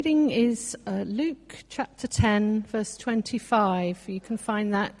Reading is Luke chapter 10, verse 25. You can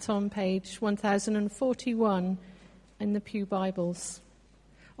find that on page 1041 in the Pew Bibles.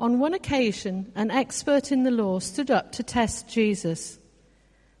 On one occasion, an expert in the law stood up to test Jesus.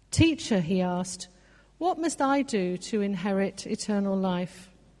 "Teacher," he asked, "what must I do to inherit eternal life?"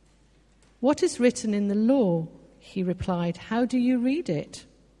 "What is written in the law?" he replied. "How do you read it?"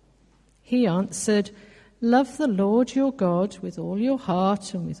 He answered, "Love the Lord your God with all your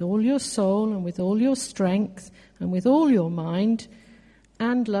heart and with all your soul and with all your strength and with all your mind,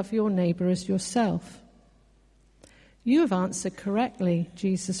 and love your neighbor as yourself." "You have answered correctly,"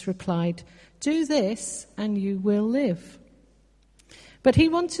 Jesus replied. "Do this and you will live." But he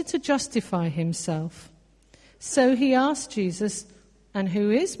wanted to justify himself. So he asked Jesus, "And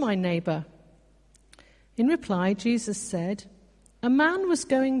who is my neighbor?" In reply, Jesus said, "A man was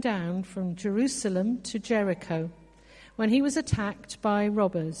going down from Jerusalem to Jericho when he was attacked by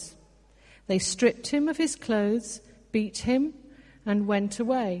robbers. They stripped him of his clothes, beat him, and went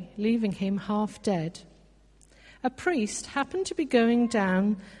away, leaving him half dead. A priest happened to be going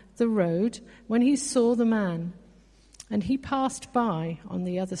down the road when he saw the man, and he passed by on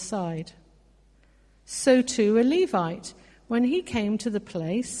the other side. So too a Levite, when he came to the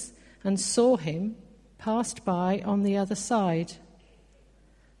place and saw him, passed by on the other side.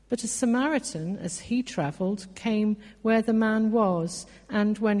 But a Samaritan, as he travelled, came where the man was,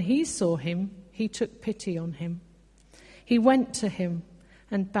 and when he saw him, he took pity on him. He went to him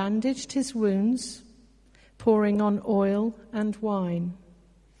and bandaged his wounds, pouring on oil and wine.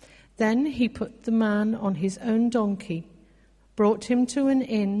 Then he put the man on his own donkey, brought him to an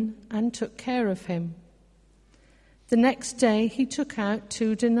inn, and took care of him. The next day he took out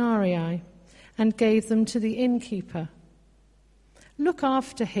 2 denarii and gave them to the innkeeper. 'Look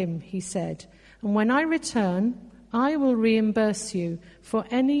after him,' he said, 'and when I return, I will reimburse you for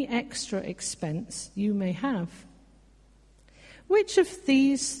any extra expense you may have.' Which of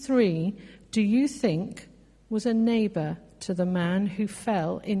these 3 do you think was a neighbor to the man who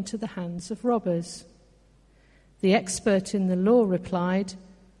fell into the hands of robbers?" The expert in the law replied,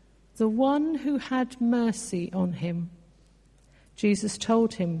 "The one who had mercy on him." Jesus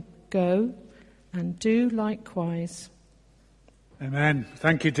told him, "Go and do likewise." Amen.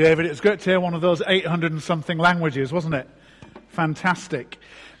 Thank you, David. It's great to hear one of those 800 and something languages, wasn't it? Fantastic.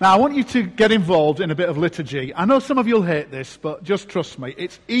 Now, I want you to get involved in a bit of liturgy. I know some of you'll hate this, but just trust me.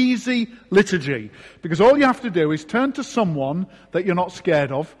 It's easy liturgy. Because all you have to do is turn to someone that you're not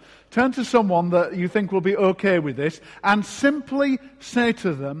scared of, turn to someone that you think will be okay with this, and simply say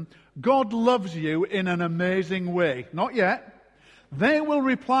to them, "God loves you in an amazing way." Not yet. They will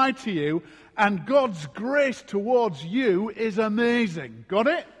reply to you, "And God's grace towards you is amazing." Got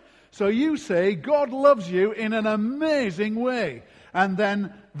it? So you say, "God loves you in an amazing way." And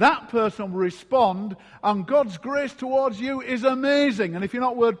then that person will respond, "And God's grace towards you is amazing." And if you're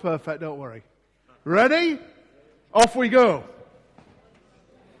not word perfect, don't worry. Ready? Off we go.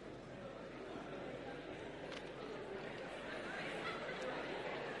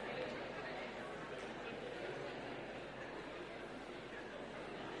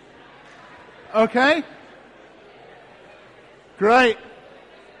 Okay? Great.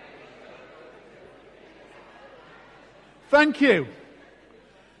 Thank you.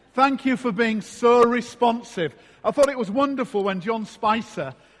 Thank you for being so responsive. I thought it was wonderful when John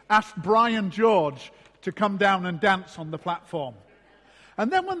Spicer asked Brian George to come down and dance on the platform. And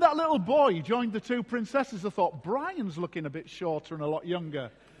then when that little boy joined the 2 princesses, I thought, Brian's looking a bit shorter and a lot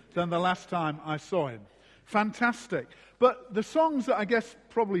younger than the last time I saw him. Fantastic. But the songs that I guess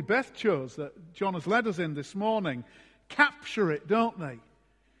probably Beth chose, that John has led us in this morning, capture it, don't they?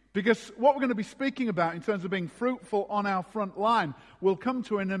 Because what we're going to be speaking about in terms of being fruitful on our front line, we'll come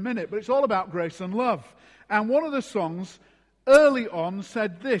to in a minute, but it's all about grace and love. And one of the songs early on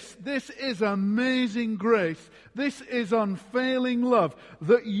said this is amazing grace, this is unfailing love,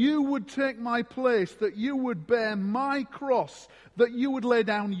 that you would take my place, that you would bear my cross, that you would lay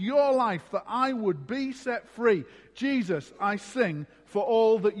down your life, that I would be set free. Jesus, I sing for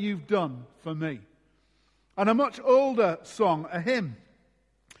all that you've done for me. And a much older song, a hymn,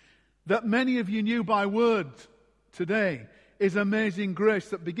 that many of you knew by word today, is Amazing Grace,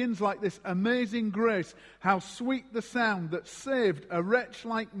 that begins like this: "Amazing grace, how sweet the sound that saved a wretch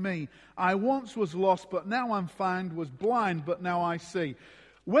like me. I once was lost, but now I'm found, was blind, but now I see."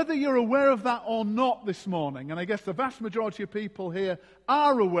 Whether you're aware of that or not this morning, and I guess the vast majority of people here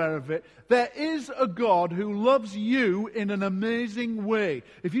are aware of it, there is a God who loves you in an amazing way.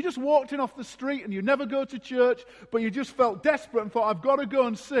 If you just walked in off the street and you never go to church, but you just felt desperate and thought, I've got to go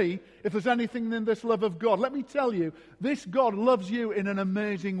and see if there's anything in this love of God, let me tell you, this God loves you in an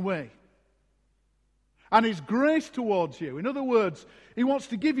amazing way. And His grace towards you. In other words, He wants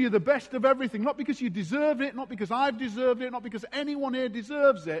to give you the best of everything. Not because you deserve it, not because I've deserved it, not because anyone here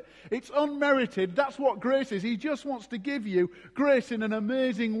deserves it. It's unmerited. That's what grace is. He just wants to give you grace in an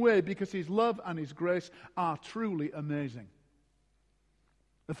amazing way because His love and His grace are truly amazing.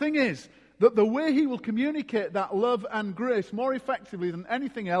 The thing is that the way He will communicate that love and grace more effectively than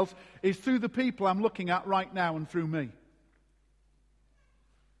anything else is through the people I'm looking at right now and through me.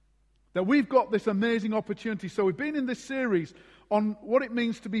 That we've got this amazing opportunity. So we've been in this series on what it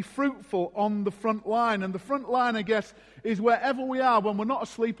means to be fruitful on the front line. And the front line, I guess, is wherever we are when we're not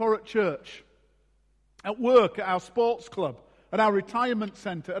asleep or at church. At work, at our sports club, at our retirement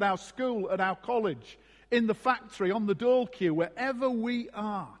centre, at our school, at our college, in the factory, on the dole queue, wherever we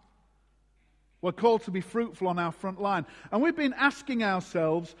are. We're called to be fruitful on our front line. And we've been asking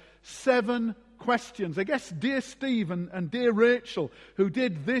ourselves 7 questions. I guess dear Steve and dear Rachel, who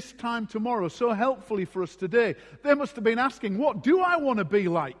did This Time Tomorrow so helpfully for us today, they must have been asking, what do I want to be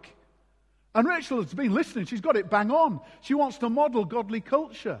like? And Rachel has been listening. She's got it bang on. She wants to model godly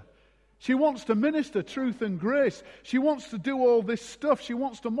culture. She wants to minister truth and grace. She wants to do all this stuff. She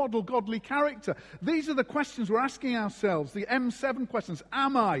wants to model godly character. These are the questions we're asking ourselves, the M7 questions.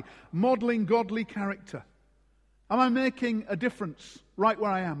 Am I modeling godly character? Am I making a difference right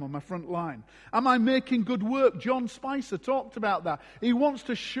where I am on my front line? Am I making good work? John Spicer talked about that. He wants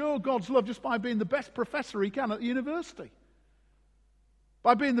to show God's love just by being the best professor he can at the university.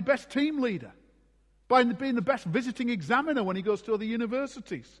 By being the best team leader. By being the best visiting examiner when he goes to other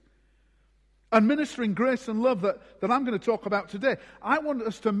universities. And ministering grace and love that I'm going to talk about today. I want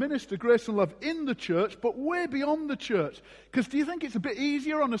us to minister grace and love in the church, but way beyond the church. Because do you think it's a bit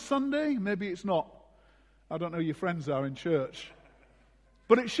easier on a Sunday? Maybe it's not. I don't know who your friends are in church.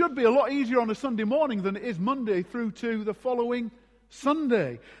 But it should be a lot easier on a Sunday morning than it is Monday through to the following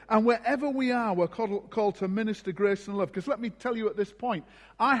Sunday. And wherever we are, we're called to minister grace and love. Because let me tell you at this point,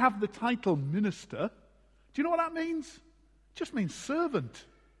 I have the title minister. Do you know what that means? It just means servant.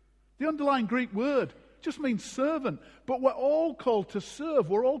 The underlying Greek word just means servant. But we're all called to serve.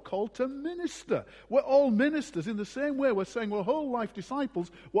 We're all called to minister. We're all ministers in the same way we're saying we're whole life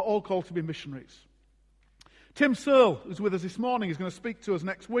disciples. We're all called to be missionaries. Tim Searle, who's with us this morning, is going to speak to us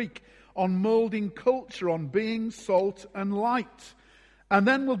next week on moulding culture, on being salt and light. And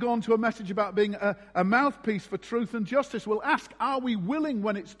then we'll go on to a message about being a mouthpiece for truth and justice. We'll ask, are we willing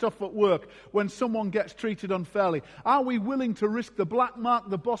when it's tough at work, when someone gets treated unfairly? Are we willing to risk the black mark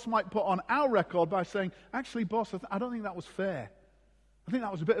the boss might put on our record by saying, actually, boss, I don't think that was fair. I think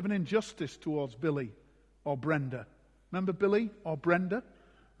that was a bit of an injustice towards Billy or Brenda. Remember Billy or Brenda?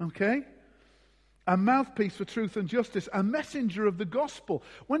 Okay? A mouthpiece for truth and justice, a messenger of the gospel.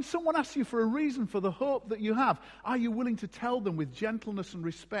 When someone asks you for a reason for the hope that you have, are you willing to tell them with gentleness and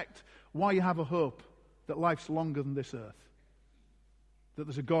respect why you have a hope that life's longer than this earth? That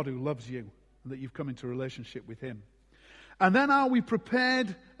there's a God who loves you and that you've come into a relationship with Him. And then are we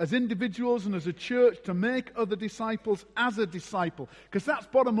prepared as individuals and as a church to make other disciples as a disciple? Because that's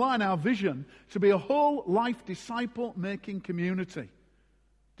bottom line, our vision, to be a whole life disciple-making community.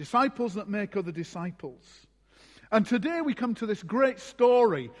 Disciples that make other disciples. And today we come to this great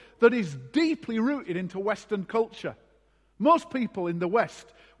story that is deeply rooted into Western culture. Most people in the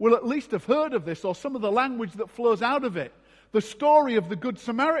West will at least have heard of this or some of the language that flows out of it. The story of the Good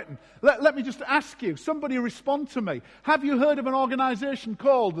Samaritan. Let me just ask you, somebody respond to me. Have you heard of an organization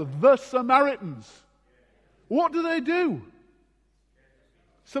called the Samaritans? What do they do?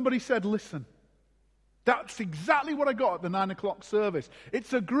 Somebody said, listen. That's exactly what I got at the 9 o'clock service.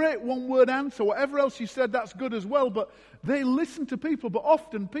 It's a great one-word answer. Whatever else you said, that's good as well. But they listen to people. But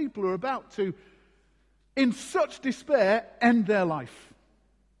often people are about to, in such despair, end their life.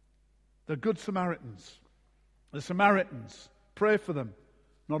 The Good Samaritans. The Samaritans. Pray for them.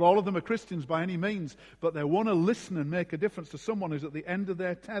 Not all of them are Christians by any means, but they want to listen and make a difference to someone who's at the end of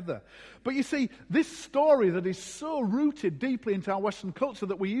their tether. But you see, this story that is so rooted deeply into our Western culture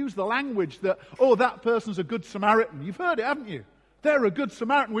that we use the language that, oh, that person's a good Samaritan. You've heard it, haven't you? They're a good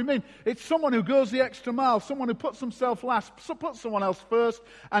Samaritan. We mean it's someone who goes the extra mile, someone who puts himself last, puts someone else first,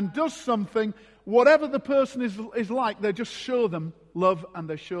 and does something, whatever the person is like, they just show them love and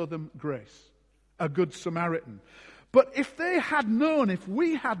they show them grace. A good Samaritan. But if they had known, if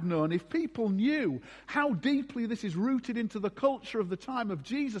we had known, if people knew how deeply this is rooted into the culture of the time of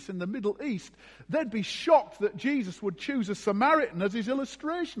Jesus in the Middle East, they'd be shocked that Jesus would choose a Samaritan as his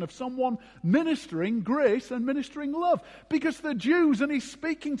illustration of someone ministering grace and ministering love. Because the Jews, and he's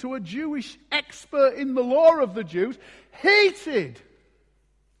speaking to a Jewish expert in the law of the Jews, hated,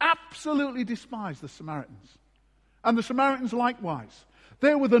 absolutely despised the Samaritans. And the Samaritans likewise.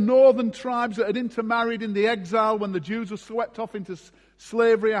 They were the northern tribes that had intermarried in the exile when the Jews were swept off into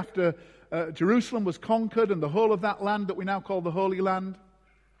slavery after Jerusalem was conquered and the whole of that land that we now call the Holy Land.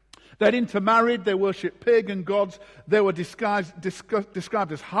 They'd intermarried, they worshipped pagan gods, they were described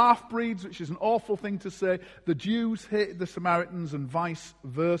as half-breeds, which is an awful thing to say. The Jews hated the Samaritans and vice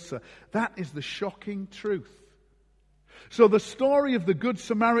versa. That is the shocking truth. So the story of the Good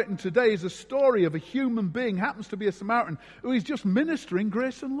Samaritan today is a story of a human being, happens to be a Samaritan, who is just ministering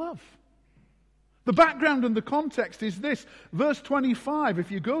grace and love. The background and the context is this. Verse 25,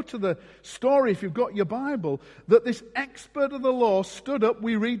 if you go to the story, if you've got your Bible, that this expert of the law stood up,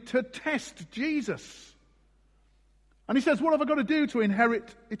 we read, to test Jesus. And he says, what have I got to do to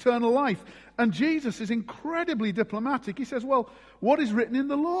inherit eternal life? And Jesus is incredibly diplomatic. He says, well, what is written in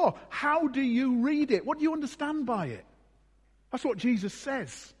the law? How do you read it? What do you understand by it? That's what Jesus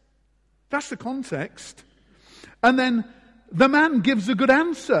says. That's the context. And then the man gives a good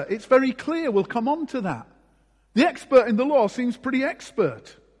answer. It's very clear. We'll come on to that. The expert in the law seems pretty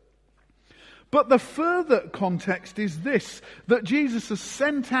expert. But the further context is this, that Jesus has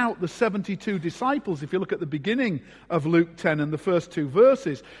sent out the 72 disciples. If you look at the beginning of Luke 10 and the first two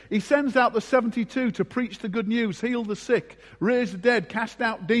verses, he sends out the 72 to preach the good news, heal the sick, raise the dead, cast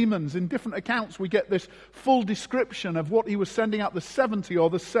out demons. In different accounts we get this full description of what he was sending out the 70 or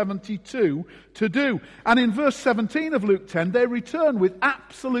the 72 to do. And in verse 17 of Luke 10, they return with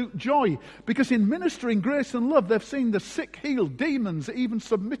absolute joy, because in ministering grace and love, they've seen the sick healed, demons even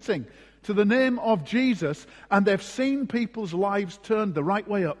submitting to the name of Jesus, and they've seen people's lives turned the right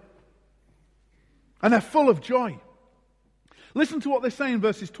way up. And they're full of joy. Listen to what they say in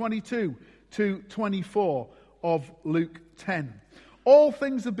verses 22 to 24 of Luke 10. All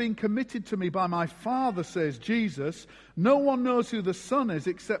things have been committed to me by my Father, says Jesus. No one knows who the Son is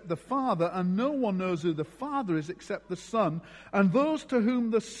except the Father, and no one knows who the Father is except the Son, and those to whom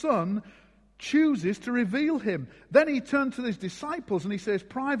the Son chooses to reveal him. Then he turned to his disciples and he says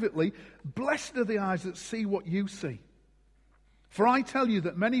privately, blessed are the eyes that see what you see. For I tell you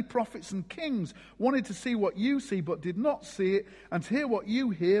that many prophets and kings wanted to see what you see but did not see it, and to hear what you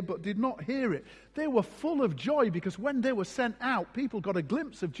hear but did not hear it. They were full of joy because when they were sent out, people got a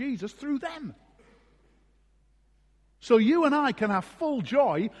glimpse of Jesus through them. So you and I can have full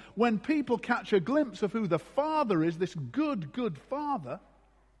joy when people catch a glimpse of who the Father is, this good, good Father,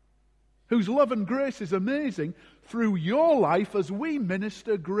 whose love and grace is amazing, through your life as we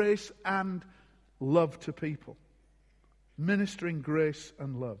minister grace and love to people. Ministering grace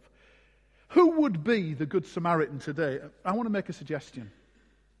and love. Who would be the Good Samaritan today? I want to make a suggestion.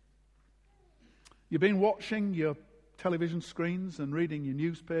 You've been watching your television screens and reading your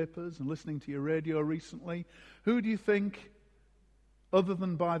newspapers and listening to your radio recently. Who do you think, other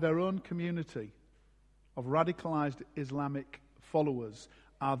than by their own community of radicalized Islamic followers,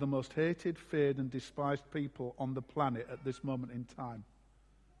 are the most hated, feared and despised people on the planet at this moment in time?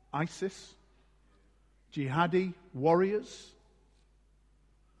 ISIS? Jihadi warriors?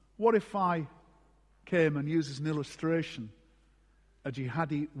 What if I came and used as an illustration a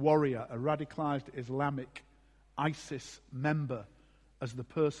jihadi warrior, a radicalized Islamic ISIS member, as the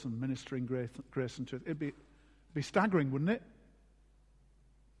person ministering grace and truth? It'd be staggering, wouldn't it?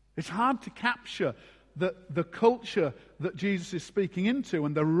 It's hard to capture the culture that Jesus is speaking into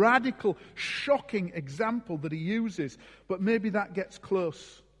and the radical, shocking example that he uses. But maybe that gets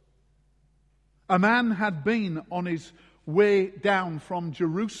close. A man had been on his way down from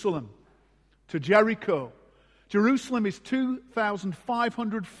Jerusalem to Jericho. Jerusalem is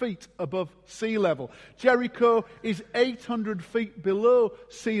 2,500 feet above sea level. Jericho is 800 feet below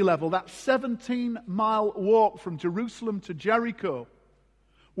sea level. That 17-mile walk from Jerusalem to Jericho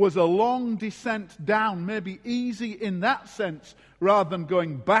was a long descent down, maybe easy in that sense, rather than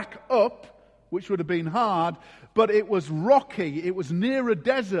going back up, which would have been hard, but it was rocky, it was near a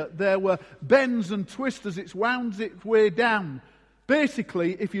desert, there were bends and twists as it wound its way down.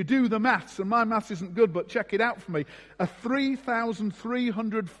 Basically, if you do the maths, and my maths isn't good, but check it out for me, a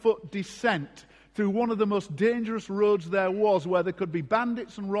 3,300-foot descent through one of the most dangerous roads there was, where there could be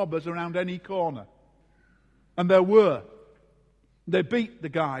bandits and robbers around any corner. And there were. They beat the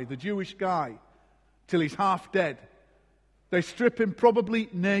guy, the Jewish guy, till he's half dead. They strip him probably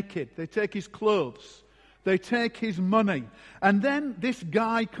naked. They take his clothes. They take his money. And then this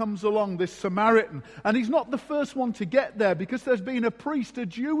guy comes along, this Samaritan, and he's not the first one to get there because there's been a priest, a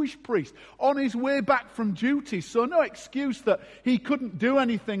Jewish priest, on his way back from duty. So no excuse that he couldn't do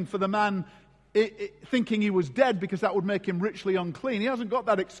anything for the man thinking he was dead because that would make him ritually unclean. He hasn't got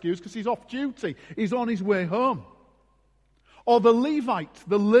that excuse because he's off duty. He's on his way home. Or the Levite,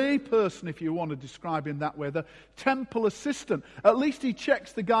 the lay person, if you want to describe him that way, the temple assistant. At least he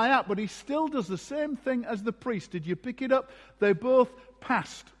checks the guy out, but he still does the same thing as the priest. Did you pick it up? They both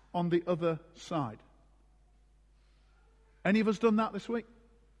passed on the other side. Any of us done that this week?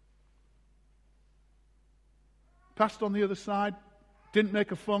 Passed on the other side? Didn't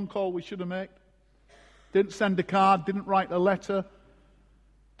make a phone call we should have made? Didn't send a card? Didn't write a letter?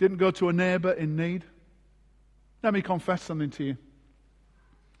 Didn't go to a neighbour in need? Let me confess something to you.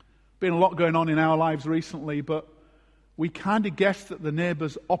 Been a lot going on in our lives recently, but we kind of guessed that the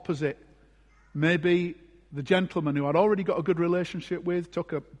neighbours opposite, maybe the gentleman who I'd already got a good relationship with,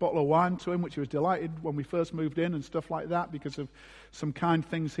 took a bottle of wine to him, which he was delighted when we first moved in and stuff like that because of some kind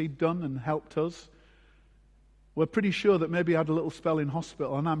things he'd done and helped us. We're pretty sure that maybe he had a little spell in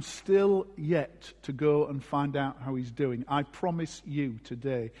hospital, and I'm still yet to go and find out how he's doing. I promise you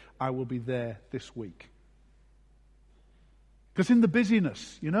today I will be there this week. Because in the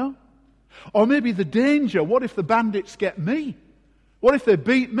busyness, you know? Or maybe the danger, what if the bandits get me? What if they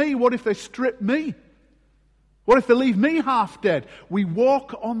beat me? What if they strip me? What if they leave me half dead? We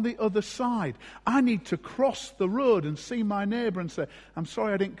walk on the other side. I need to cross the road and see my neighbour and say, I'm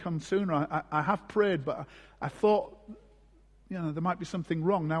sorry I didn't come sooner. I have prayed, but I thought, there might be something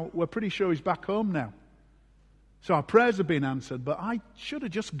wrong. Now, we're pretty sure he's back home now. So our prayers have been answered, but I should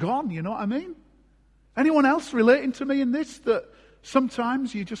have just gone, you know what I mean? Anyone else relating to me in this, that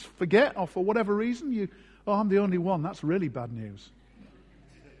sometimes you just forget, or for whatever reason I'm the only one? That's really bad news.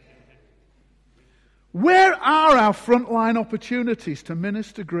 Where are our frontline opportunities to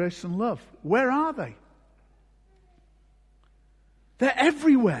minister grace and love? Where are they? They're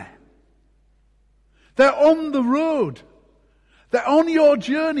everywhere. They're on the road. They're on your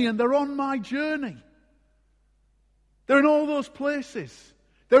journey and they're on my journey. They're in all those places.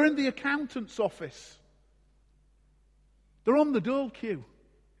 They're in the accountant's office. They're on the dole queue.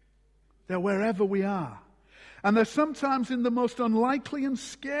 They're wherever we are. And they're sometimes in the most unlikely and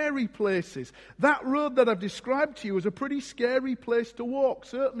scary places. That road that I've described to you was a pretty scary place to walk,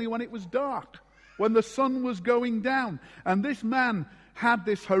 certainly when it was dark, when the sun was going down. And this man had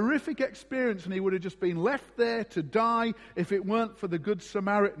this horrific experience, and he would have just been left there to die if it weren't for the Good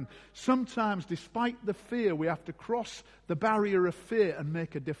Samaritan. Sometimes, despite the fear, we have to cross the barrier of fear and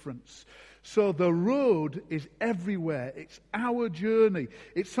make a difference. So the road is everywhere. It's our journey.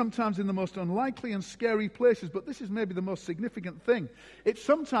 It's sometimes in the most unlikely and scary places, but this is maybe the most significant thing. It's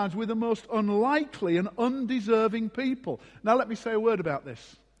sometimes with the most unlikely and undeserving people. Now let me say a word about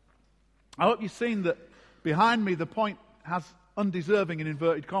this. I hope you've seen that behind me the point has undeserving in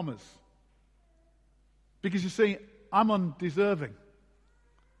inverted commas. Because you see, I'm undeserving.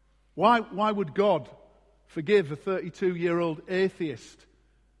 Why would God forgive a 32-year-old atheist,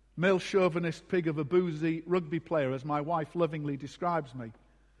 male chauvinist pig of a boozy rugby player, as my wife lovingly describes me?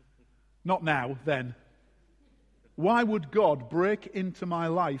 Not now, then. Why would God break into my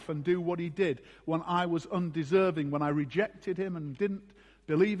life and do what he did when I was undeserving, when I rejected him and didn't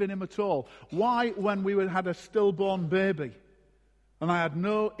believe in him at all? Why, when we had a stillborn baby and I had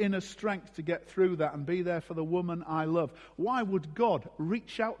no inner strength to get through that and be there for the woman I love, why would God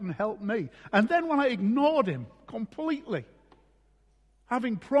reach out and help me? And then when I ignored him completely,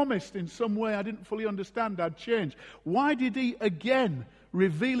 having promised in some way I didn't fully understand I'd change, why did he again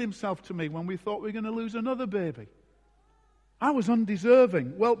reveal himself to me when we thought we were going to lose another baby? I was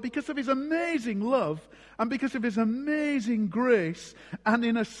undeserving. Well, because of his amazing love and because of his amazing grace, and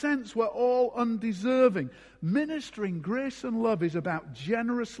in a sense we're all undeserving. Ministering grace and love is about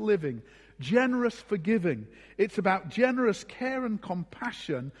generous living, generous forgiving. It's about generous care and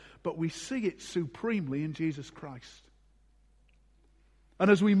compassion, but we see it supremely in Jesus Christ.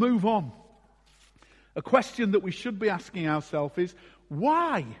 And as we move on, a question that we should be asking ourselves is,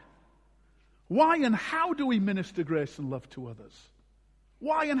 why? Why and how do we minister grace and love to others?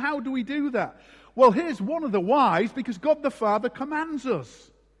 Why and how do we do that? Well, here's one of the whys, because God the Father commands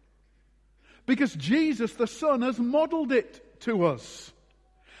us. Because Jesus the Son has modeled it to us.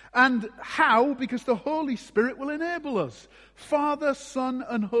 And how? Because the Holy Spirit will enable us. Father, Son,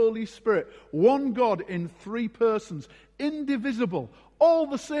 and Holy Spirit. One God in three persons. Indivisible. All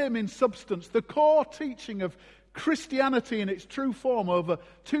the same in substance. The core teaching of Christianity in its true form over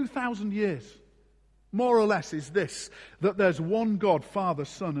 2,000 years. more or less, is this, that there's one God, Father,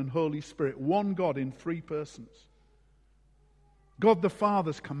 Son, and Holy Spirit, one God in three persons. God the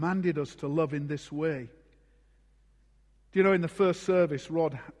Father's commanded us to love in this way. Do you know, in the first service,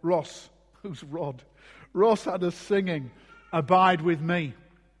 Ross had us singing, Abide With Me.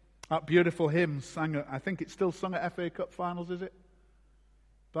 That beautiful hymn sang at, I think it's still sung at FA Cup finals, is it?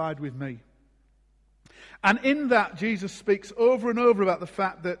 Abide with me. And in that, Jesus speaks over and over about the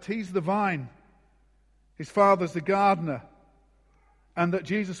fact that He's the vine, His Father's the gardener, and that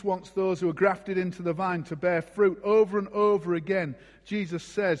Jesus wants those who are grafted into the vine to bear fruit. Over and over again, Jesus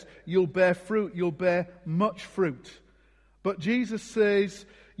says, you'll bear fruit, you'll bear much fruit. But Jesus says,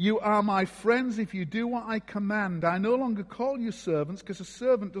 you are my friends if you do what I command. I no longer call you servants, because a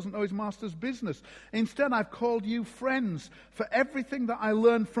servant doesn't know his master's business. Instead, I've called you friends. For everything that I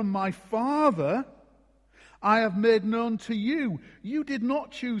learned from my Father, I have made known to you. You did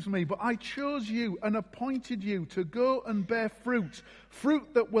not choose me, but I chose you and appointed you to go and bear fruit,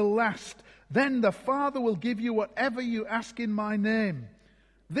 fruit that will last. Then the Father will give you whatever you ask in my name.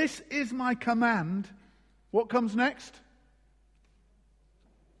 This is my command. What comes next?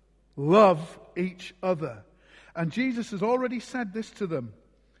 Love each other. And Jesus has already said this to them.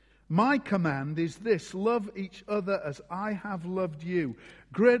 My command is this, love each other as I have loved you.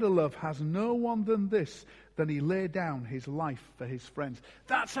 Greater love has no one than this, than He laid down His life for His friends.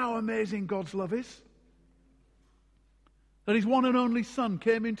 That's how amazing God's love is. That His one and only Son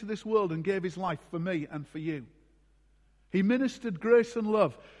came into this world and gave His life for me and for you. He ministered grace and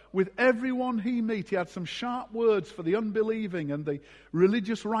love with everyone He met. He had some sharp words for the unbelieving and the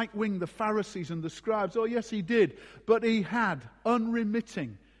religious right wing, the Pharisees and the scribes. Oh yes, He did. But He had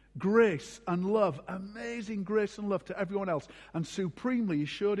unremitting grace and love, amazing grace and love to everyone else. And supremely, He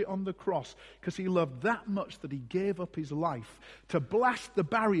showed it on the cross, because He loved that much that He gave up His life to blast the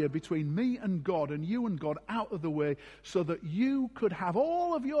barrier between me and God and you and God out of the way, so that you could have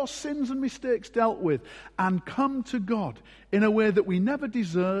all of your sins and mistakes dealt with and come to God in a way that we never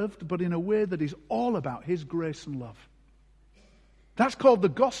deserved, but in a way that is all about His grace and love. That's called the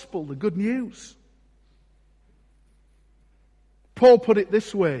gospel, the good news. Paul put it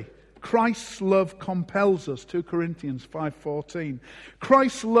this way, Christ's love compels us, 2 Corinthians 5:14.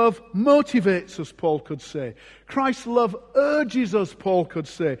 Christ's love motivates us, Paul could say. Christ's love urges us, Paul could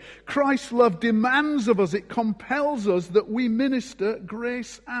say. Christ's love demands of us, it compels us that we minister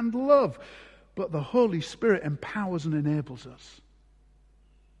grace and love. But the Holy Spirit empowers and enables us.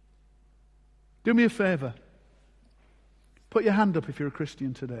 Do me a favor. Put your hand up if you're a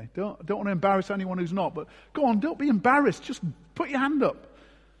Christian today. Don't want to embarrass anyone who's not, but go on, don't be embarrassed. Just put your hand up.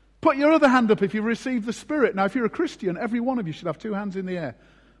 Put your other hand up if you received the Spirit. Now, if you're a Christian, every one of you should have two hands in the air.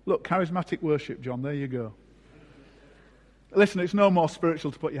 Look, charismatic worship, John, there you go. Listen, it's no more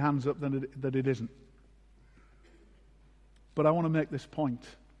spiritual to put your hands up than it isn't. But I want to make this point.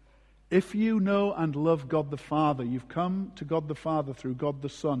 If you know and love God the Father, you've come to God the Father through God the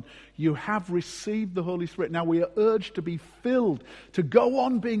Son, you have received the Holy Spirit. Now we are urged to be filled, to go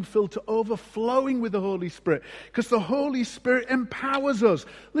on being filled, to overflowing with the Holy Spirit, because the Holy Spirit empowers us.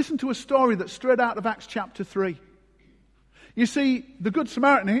 Listen to a story that's straight out of Acts chapter 3. You see, the Good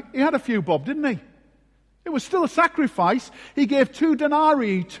Samaritan, he had a few bob, didn't he? It was still a sacrifice. He gave 2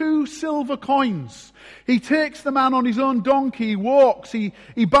 denarii, 2 silver coins. He takes the man on his own donkey, he walks, he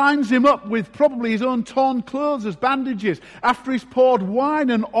binds him up with probably his own torn clothes as bandages. After he's poured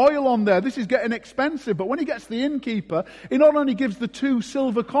wine and oil on there, this is getting expensive, but when he gets to the innkeeper, he not only gives the 2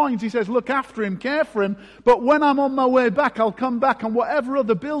 silver coins, he says, look after him, care for him, but when I'm on my way back, I'll come back and whatever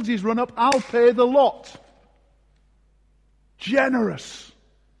other bills he's run up, I'll pay the lot. Generous.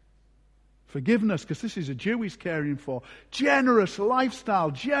 Forgiveness, because this is a Jew he's caring for. Generous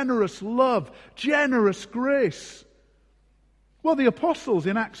lifestyle, generous love, generous grace. Well, the apostles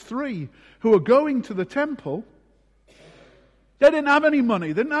in Acts 3 who are going to the temple, they didn't have any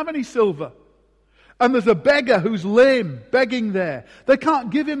money, they didn't have any silver. And there's a beggar who's lame, begging there. They can't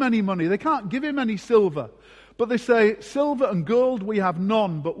give him any money, they can't give him any silver. But they say, silver and gold we have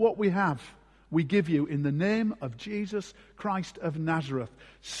none, but what we have we give you in the name of Jesus Christ of Nazareth.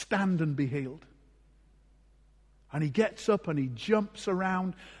 Stand and be healed. And he gets up and he jumps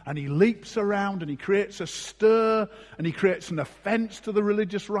around and he leaps around and he creates a stir and he creates an offense to the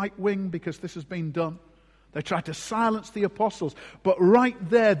religious right wing because this has been done. They try to silence the apostles, but right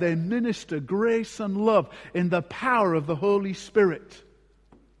there they minister grace and love in the power of the Holy Spirit.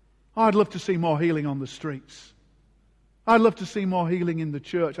 I'd love to see more healing on the streets. I'd love to see more healing in the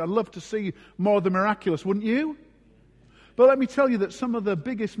church. I'd love to see more of the miraculous, wouldn't you? But let me tell you that some of the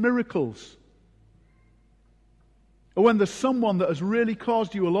biggest miracles Or when there's someone that has really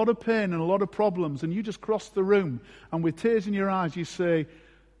caused you a lot of pain and a lot of problems, and you just cross the room, and with tears in your eyes you say,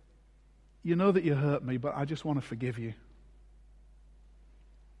 you know that you hurt me, but I just want to forgive you.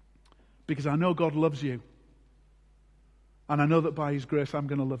 Because I know God loves you. And I know that by His grace I'm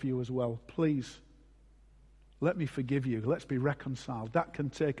going to love you as well. Please, let me forgive you. Let's be reconciled. That can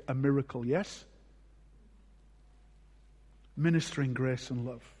take a miracle, yes? Ministering grace and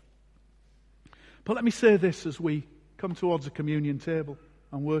love. But let me say this as we come towards a communion table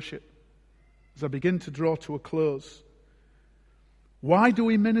and worship, as I begin to draw to a close. Why do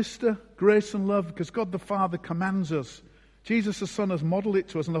we minister grace and love? Because God the Father commands us. Jesus the Son has modeled it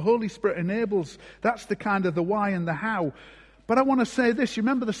to us, and the Holy Spirit enables. That's the kind of the why and the how. But I want to say this. You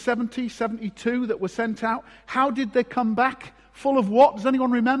remember the 72 that were sent out? How did they come back? Full of what? Does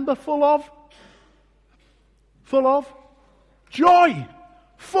anyone remember? Full of? Full of? Joy.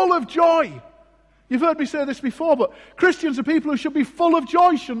 Full of joy. You've heard me say this before, but Christians are people who should be full of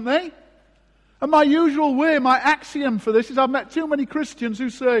joy, shouldn't they? And my usual way, my axiom for this is I've met too many Christians who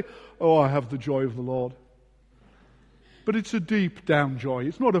say, oh, I have the joy of the Lord. But it's a deep down joy.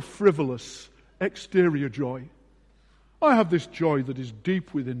 It's not a frivolous exterior joy. I have this joy that is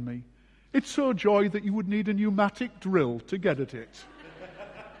deep within me. It's so joy that you would need a pneumatic drill to get at it.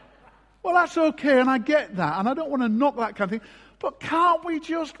 Well, that's okay, and I get that, and I don't want to knock that kind of thing. But can't we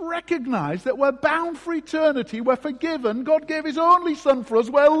just recognize that we're bound for eternity, we're forgiven, God gave His only Son for us,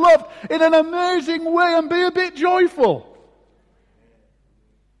 we're loved in an amazing way, and be a bit joyful?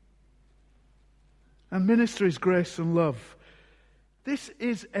 And minister His grace and love. This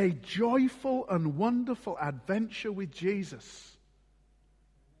is a joyful and wonderful adventure with Jesus.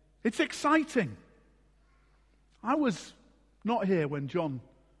 It's exciting. I was not here when John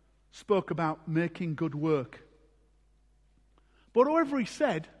spoke about making good work. But whatever he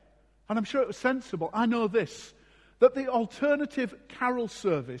said, and I'm sure it was sensible, I know this, that the alternative carol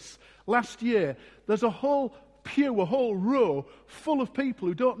service last year, there's a whole pew, a whole row full of people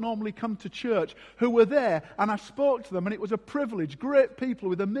who don't normally come to church who were there, and I spoke to them, and it was a privilege. Great people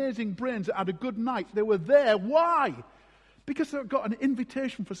with amazing brains that had a good night. They were there. Why? Because they got an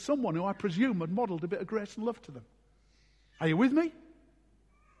invitation for someone who I presume had modelled a bit of grace and love to them. Are you with me?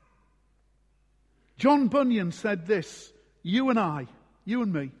 John Bunyan said this, you and I, you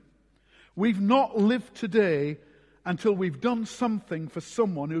and me, we've not lived today until we've done something for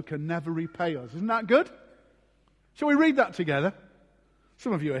someone who can never repay us. Isn't that good? Shall we read that together?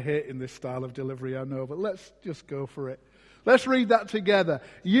 Some of you are hating this style of delivery, I know, but let's just go for it. Let's read that together.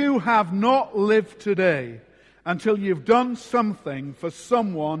 You have not lived today until you've done something for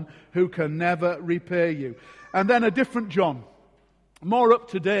someone who can never repay you. And then a different John, more up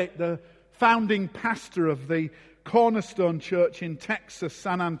to date, the founding pastor of the Cornerstone Church in Texas,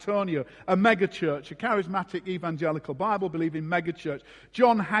 San Antonio, a megachurch, a charismatic evangelical Bible-believing megachurch.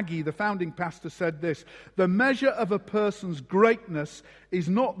 John Hagee, the founding pastor, said this, the measure of a person's greatness is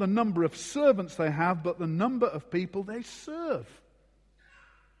not the number of servants they have, but the number of people they serve.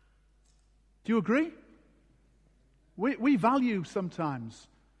 Do you agree? We value sometimes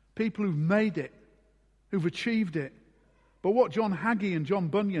people who've made it, who've achieved it. But what John Hagee and John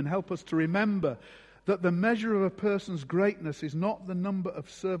Bunyan help us to remember, that the measure of a person's greatness is not the number of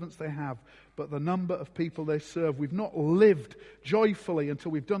servants they have, but the number of people they serve. We've not lived joyfully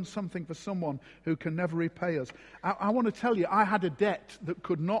until we've done something for someone who can never repay us. I want to tell you, I had a debt that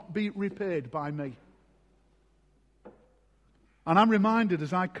could not be repaid by me. And I'm reminded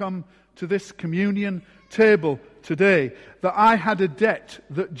as I come to this communion table today that I had a debt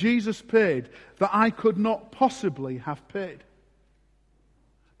that Jesus paid that I could not possibly have paid.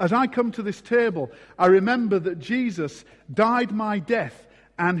 As I come to this table, I remember that Jesus died my death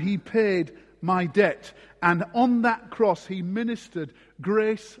and He paid my debt. And on that cross, He ministered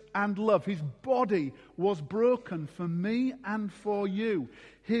grace and love. His body was broken for me and for you.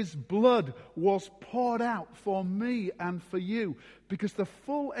 His blood was poured out for me and for you, because the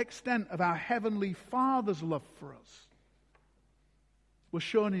full extent of our Heavenly Father's love for us was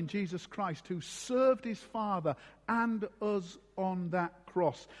shown in Jesus Christ, who served His Father and us on that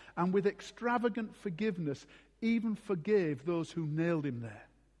cross, and with extravagant forgiveness even forgave those who nailed Him there.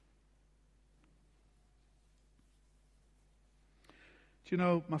 Do you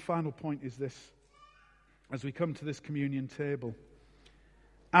know, my final point is this, as we come to this communion table.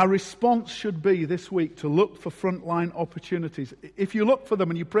 Our response should be this week to look for frontline opportunities. If you look for them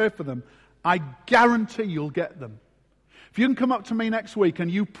and you pray for them, I guarantee you'll get them. If you can come up to me next week and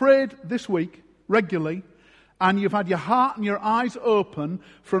you prayed this week regularly, and you've had your heart and your eyes open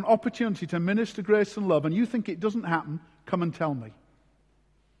for an opportunity to minister grace and love, and you think it doesn't happen, come and tell me.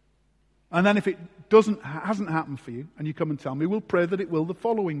 And then if it hasn't happened for you, and you come and tell me, we'll pray that it will the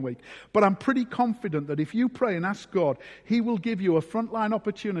following week. But I'm pretty confident that if you pray and ask God, He will give you a frontline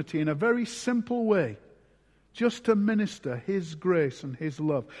opportunity in a very simple way, just to minister His grace and His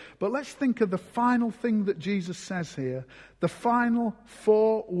love. But let's think of the final thing that Jesus says here, the final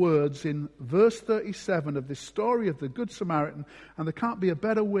 4 words in verse 37 of this story of the Good Samaritan, and there can't be a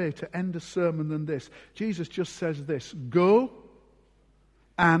better way to end a sermon than this. Jesus just says this: go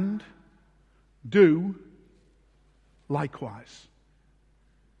and do likewise.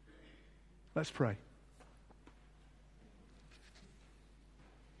 Let's pray.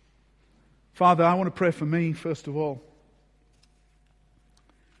 Father, I want to pray for me, first of all,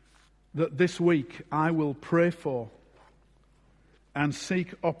 that this week I will pray for and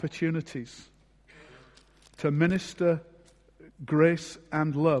seek opportunities to minister grace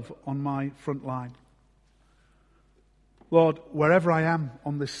and love on my front line. Lord, wherever I am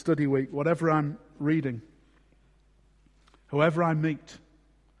on this study week, whatever I'm reading, whoever I meet,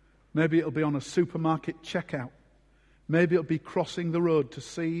 maybe it'll be on a supermarket checkout, maybe it'll be crossing the road to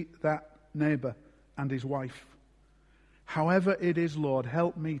see that neighbor and his wife. However it is, Lord,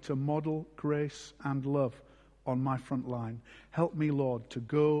 help me to model grace and love on my front line. Help me, Lord, to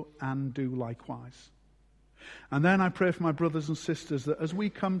go and do likewise. And then I pray for my brothers and sisters that as we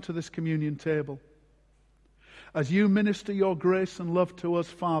come to this communion table, as you minister your grace and love to us,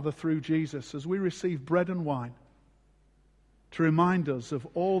 Father, through Jesus, as we receive bread and wine, to remind us of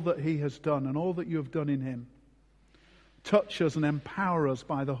all that He has done and all that you have done in Him, touch us and empower us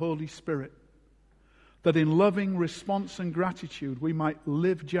by the Holy Spirit, that in loving response and gratitude we might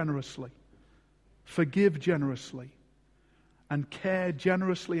live generously, forgive generously, and care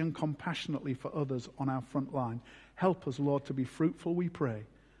generously and compassionately for others on our front line. Help us, Lord, to be fruitful, we pray,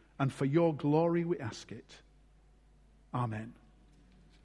 and for your glory we ask it. Amen.